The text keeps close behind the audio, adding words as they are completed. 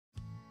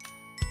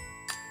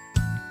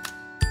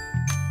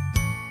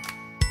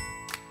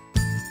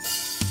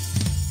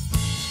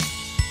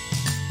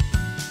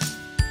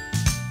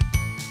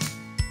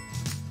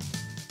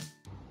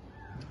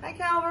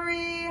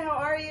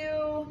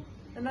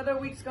Another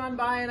week's gone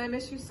by and I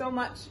miss you so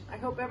much. I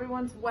hope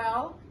everyone's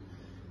well.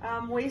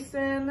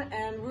 Wason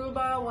and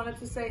Ruba wanted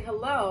to say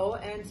hello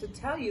and to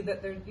tell you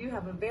that you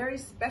have a very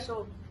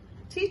special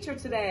teacher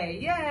today.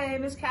 Yay!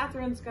 Miss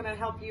Catherine's going to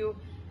help you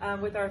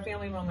with our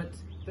family moment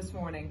this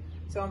morning.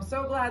 So I'm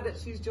so glad that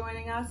she's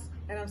joining us,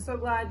 and I'm so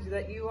glad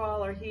that you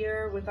all are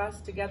here with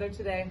us together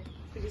today.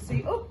 Did you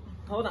see? Oh,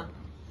 hold on.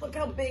 Look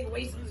how big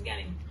Wason's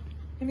getting.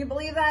 Can you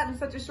believe that in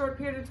such a short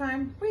period of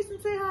time?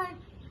 Wason, say hi.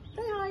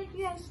 Say hi.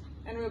 Yes.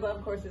 And Ruba,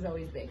 of course, is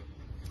always big.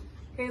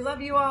 Okay,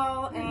 love you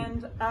all,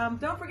 and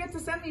don't forget to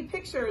send me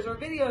pictures or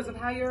videos of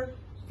how you're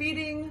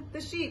feeding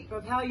the sheep,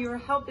 of how you're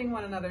helping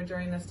one another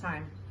during this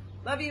time.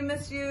 Love you,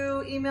 miss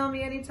you. Email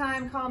me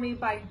anytime. Call me.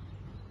 Bye.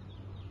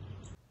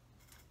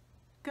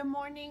 Good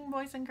morning,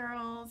 boys and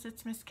girls.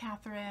 It's Miss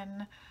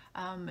Catherine.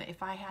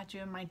 If I had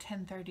you in my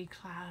 10:30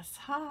 class,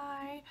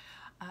 hi.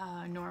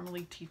 I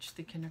normally teach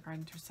the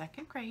kindergarten through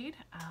second grade,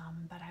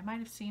 but I might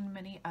have seen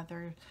many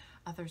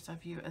others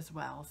of you as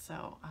well.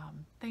 So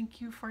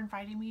thank you for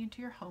inviting me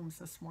into your homes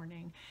this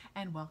morning,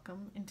 and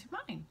welcome into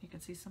mine. You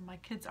can see some of my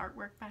kids'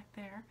 artwork back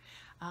there.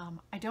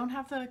 I don't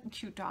have the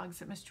cute dogs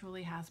that Miss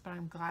Julie has, but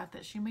I'm glad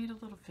that she made a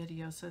little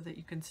video so that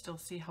you can still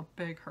see how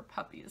big her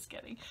puppy is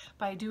getting.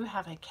 But I do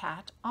have a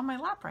cat on my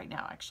lap right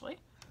now, actually.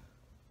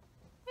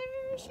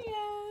 There she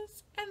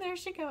is, and there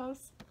she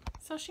goes.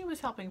 So she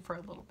was helping for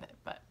a little bit,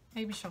 but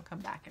maybe she'll come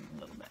back in a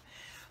little bit.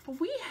 But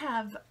we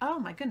have, oh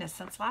my goodness,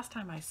 since last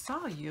time I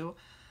saw you,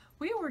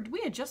 we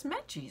had just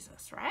met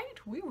Jesus,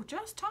 right? We were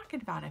just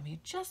talking about him. He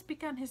had just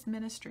begun his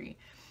ministry.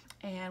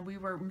 And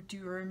do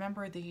you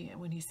remember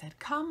when he said,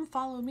 come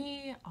follow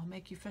me, I'll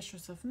make you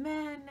fishers of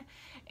men.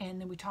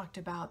 And then we talked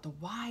about the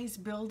wise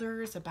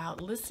builders,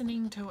 about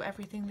listening to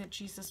everything that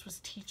Jesus was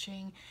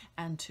teaching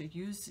and to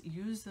use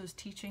those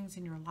teachings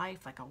in your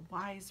life like a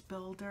wise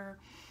builder.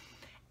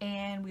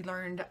 And we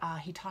learned,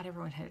 he taught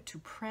everyone how to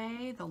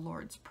pray, the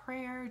Lord's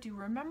Prayer. Do you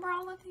remember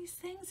all of these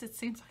things? It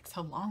seems like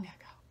so long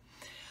ago.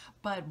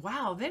 But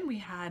wow, then we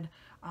had,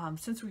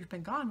 since we've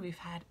been gone, we've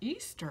had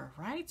Easter,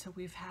 right? So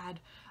we've had,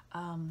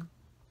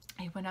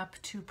 he went up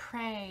to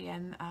pray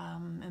and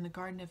in the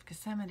Garden of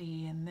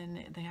Gethsemane, and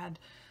then they had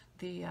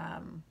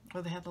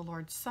the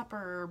Lord's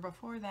Supper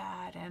before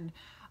that, and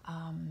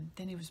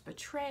then he was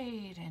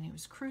betrayed and he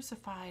was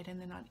crucified, and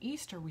then on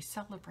Easter we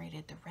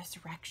celebrated the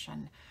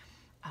resurrection,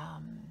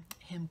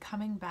 him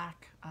coming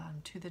back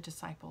to the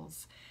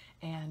disciples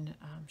and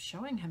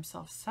showing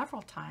himself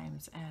several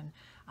times and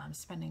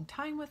spending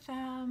time with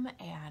them,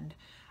 and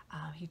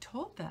he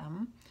told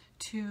them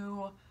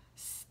to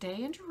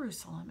stay in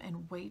Jerusalem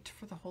and wait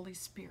for the Holy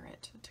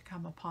Spirit to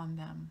come upon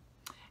them.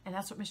 And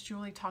that's what Miss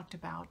Julie talked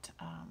about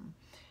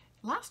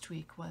last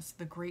week, was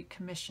the Great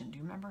Commission. Do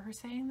you remember her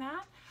saying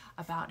that?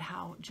 About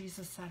how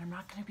Jesus said, I'm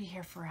not going to be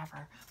here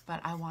forever,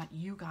 but I want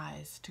you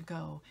guys to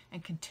go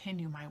and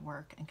continue my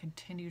work and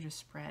continue to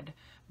spread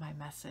my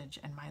message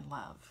and my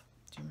love.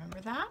 Do you remember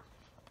that?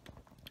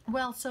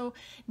 Well, so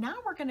now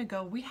we're going to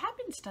go, we have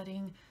been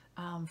studying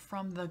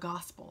from the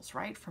Gospels,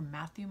 right? From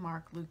Matthew,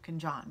 Mark, Luke, and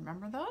John.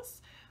 Remember those?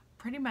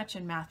 Pretty much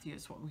in Matthew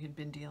is what we had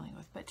been dealing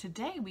with. But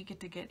today we get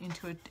to get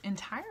into an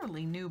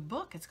entirely new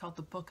book. It's called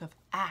the Book of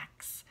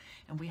Acts.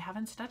 And we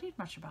haven't studied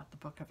much about the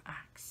Book of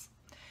Acts.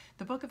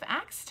 The Book of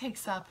Acts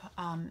takes up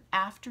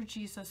after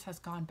Jesus has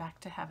gone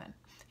back to heaven.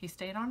 He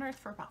stayed on earth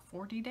for about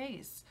 40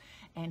 days.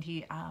 And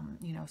he,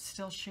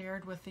 still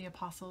shared with the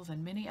apostles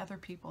and many other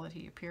people that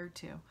he appeared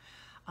to.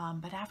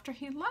 But after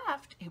he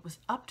left, it was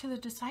up to the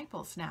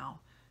disciples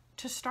now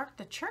to start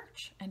the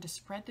church and to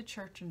spread the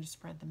church and to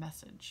spread the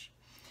message.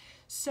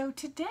 So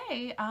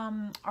today,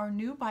 our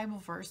new Bible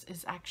verse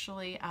is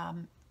actually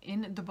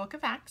in the Book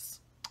of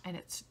Acts, and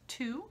it's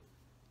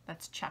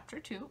that's chapter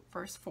 2,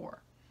 verse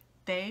 4.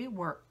 They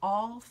were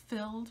all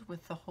filled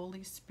with the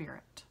Holy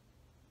Spirit.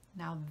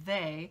 Now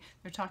they're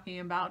talking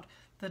about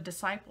the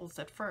disciples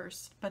at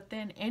first, but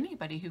then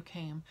anybody who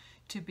came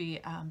to be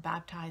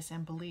baptized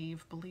and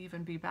believe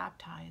and be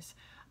baptized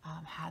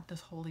had the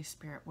Holy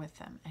Spirit with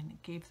them, and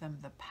it gave them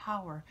the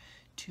power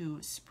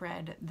to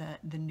spread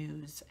the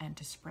news and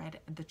to spread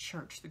the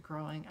church, the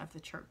growing of the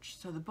church.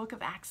 So the Book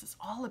of Acts is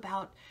all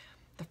about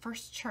the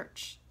first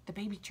church, the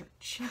baby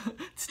church. It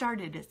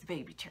started as the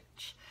baby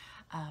church,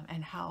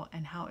 and how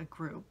it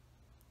grew.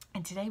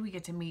 And today we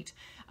get to meet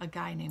a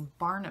guy named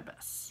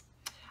Barnabas.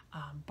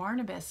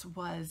 Barnabas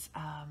was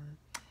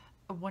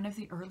one of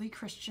the early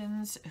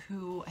Christians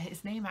who,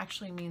 his name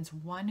actually means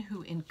one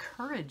who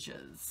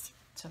encourages.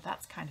 So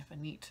that's kind of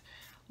a neat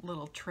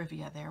little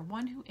trivia there.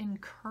 One who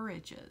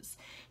encourages.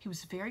 He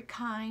was very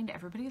kind.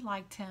 Everybody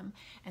liked him.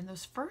 And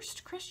those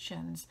first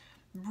Christians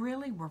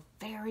really were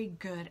very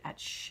good at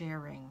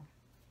sharing.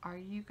 Are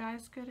you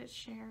guys good at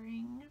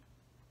sharing?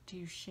 Do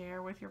you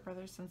share with your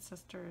brothers and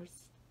sisters?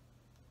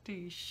 Do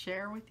you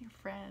share with your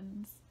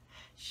friends?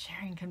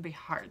 Sharing can be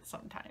hard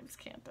sometimes,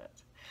 can't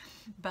it?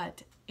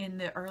 But in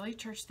the early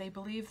church, they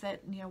believed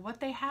that what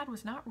they had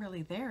was not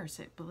really theirs.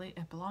 It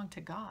belonged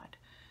to God.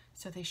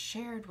 So they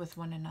shared with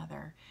one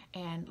another.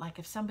 And like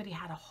if somebody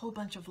had a whole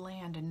bunch of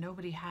land and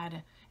nobody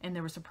had, and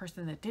there was a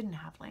person that didn't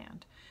have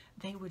land,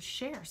 they would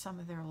share some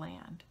of their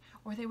land,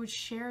 or they would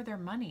share their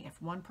money.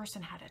 If one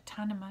person had a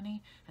ton of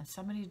money and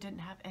somebody didn't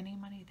have any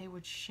money, they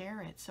would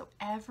share it. So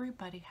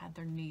everybody had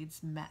their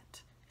needs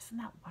met. Isn't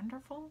that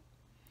wonderful?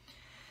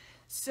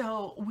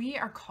 So we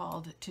are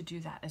called to do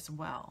that as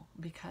well,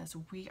 because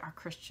we are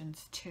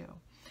Christians too.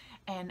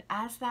 And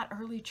as that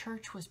early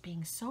church was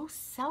being so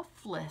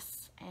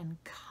selfless and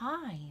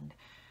kind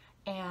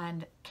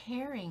and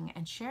caring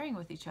and sharing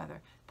with each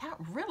other, that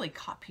really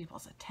caught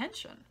people's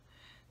attention.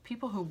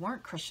 People who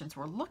weren't Christians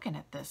were looking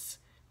at this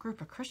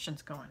group of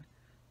Christians going,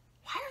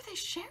 why are they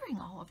sharing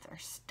all of their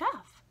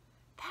stuff?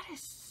 That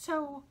is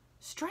so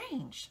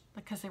strange,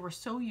 because they were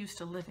so used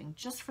to living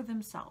just for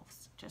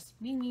themselves. Just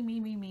me, me,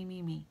 me, me, me,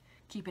 me, me,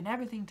 keeping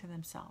everything to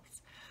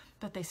themselves.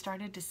 But they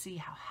started to see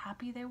how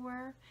happy they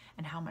were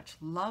and how much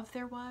love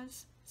there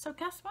was. So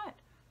guess what?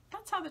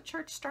 That's how the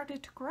church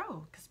started to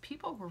grow, because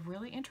people were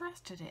really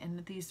interested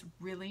in these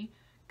really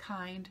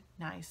kind,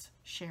 nice,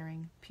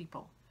 sharing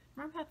people.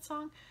 Remember that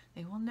song?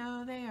 They will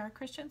know they are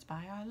Christians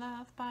by our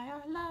love, by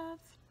our love.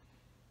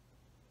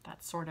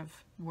 That's sort of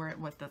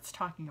what that's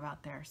talking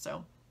about there.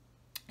 So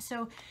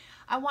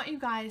I want you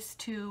guys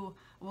to,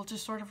 we'll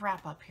just sort of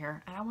wrap up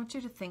here, and I want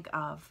you to think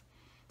of,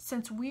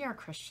 since we are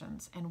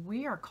Christians and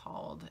we are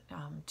called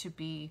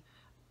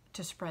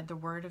to spread the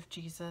word of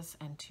Jesus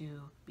and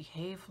to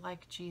behave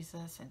like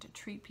Jesus and to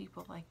treat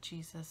people like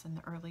Jesus and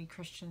the early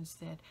Christians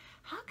did,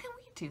 how can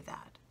we do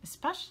that?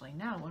 Especially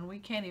now when we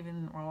can't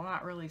even, well,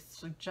 not really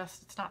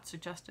it's not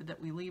suggested that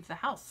we leave the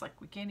house. Like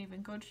we can't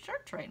even go to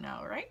church right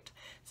now, right?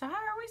 So how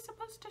are we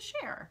supposed to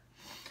share?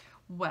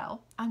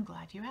 Well, I'm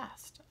glad you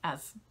asked,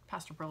 as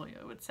Pastor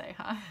Berlio would say,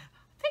 huh?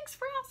 Thanks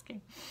for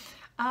asking.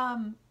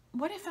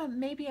 What if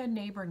maybe a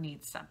neighbor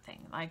needs something?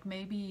 Like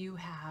maybe you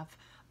have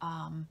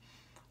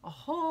a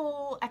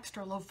whole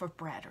extra loaf of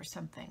bread or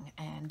something,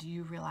 and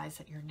you realize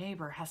that your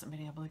neighbor hasn't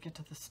been able to get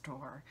to the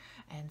store,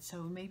 and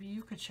so maybe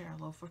you could share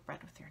a loaf of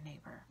bread with your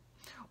neighbor.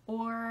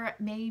 Or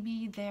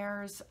maybe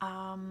there's,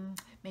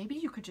 maybe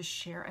you could just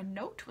share a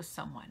note with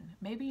someone.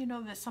 Maybe you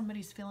know that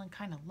somebody's feeling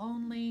kind of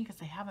lonely because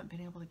they haven't been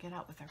able to get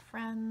out with their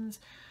friends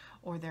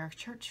or their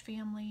church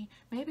family.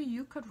 Maybe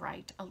you could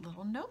write a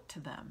little note to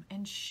them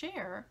and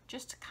share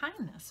just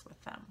kindness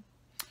with them.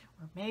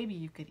 Or maybe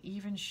you could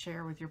even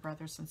share with your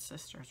brothers and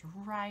sisters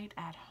right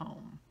at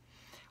home.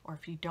 Or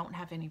if you don't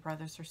have any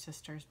brothers or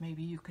sisters,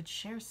 maybe you could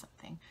share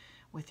something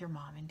with your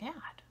mom and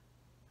dad.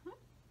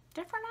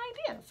 Different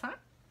ideas, huh?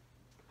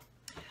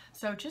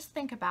 So just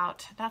think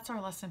about, that's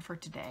our lesson for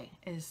today,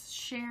 is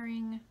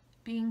sharing,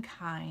 being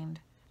kind,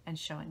 and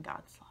showing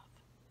God's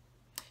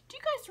love. Do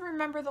you guys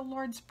remember the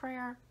Lord's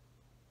Prayer?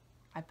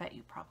 I bet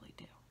you probably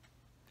do.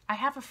 I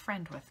have a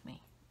friend with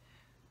me.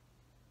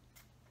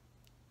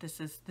 This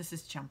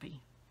is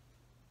Jumpy.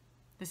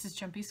 This is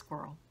Jumpy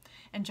Squirrel.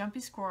 And Jumpy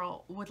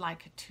Squirrel would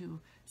like to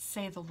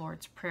say the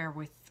Lord's Prayer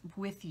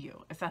with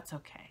you, if that's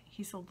okay.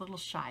 He's a little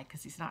shy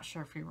because he's not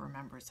sure if he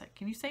remembers it.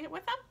 Can you say it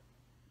with him?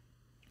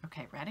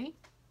 Okay, ready?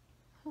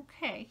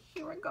 Okay,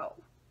 here we go.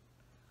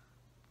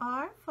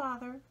 Our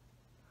Father,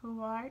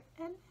 who art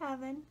in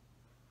heaven,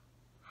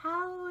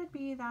 hallowed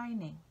be thy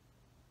name.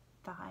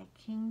 Thy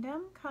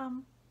kingdom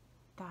come,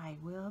 thy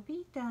will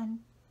be done,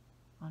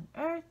 on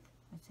earth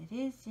as it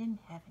is in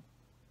heaven.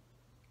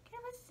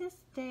 Give us this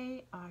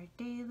day our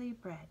daily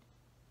bread,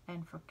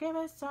 and forgive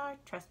us our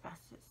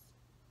trespasses,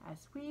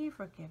 as we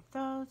forgive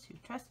those who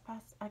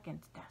trespass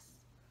against us.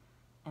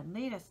 And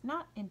lead us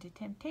not into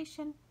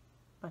temptation,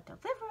 but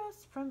deliver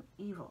us from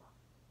evil.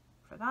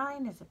 For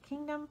thine is the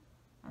kingdom,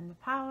 and the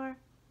power,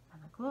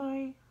 and the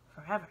glory,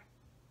 forever.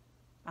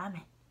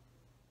 Amen.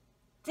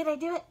 Did I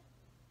do it?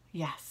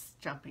 Yes,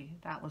 Jumpy,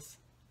 that was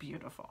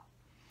beautiful.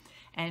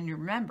 And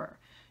remember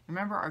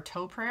our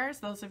toe prayers?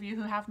 Those of you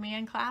who have me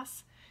in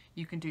class,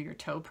 you can do your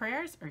toe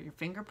prayers or your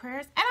finger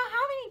prayers. I don't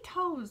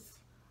have any toes.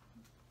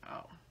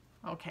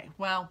 Oh, okay.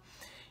 Well,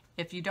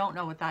 if you don't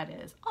know what that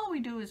is, all we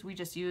do is we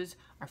just use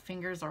our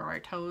fingers or our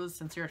toes.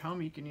 Since you're at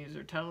home, you can use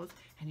your toes,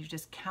 and you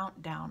just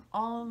count down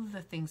all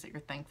the things that you're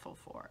thankful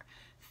for.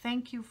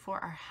 Thank you for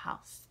our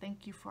house.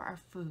 Thank you for our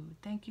food.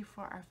 Thank you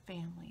for our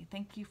family.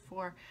 Thank you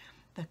for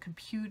the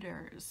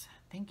computers.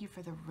 Thank you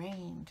for the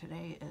rain.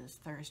 Today is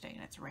Thursday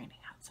and it's raining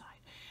outside.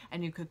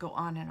 And you could go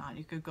on and on.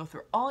 You could go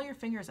through all your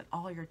fingers and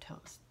all your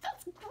toes.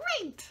 That's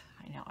great.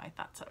 I know, I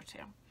thought so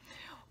too.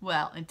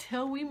 Well,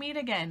 until we meet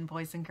again,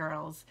 boys and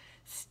girls,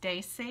 stay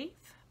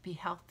safe, be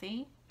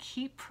healthy,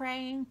 keep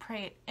praying,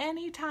 pray at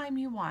any time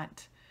you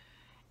want,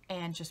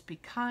 and just be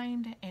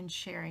kind and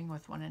sharing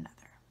with one another.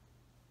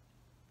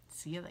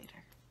 See you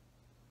later.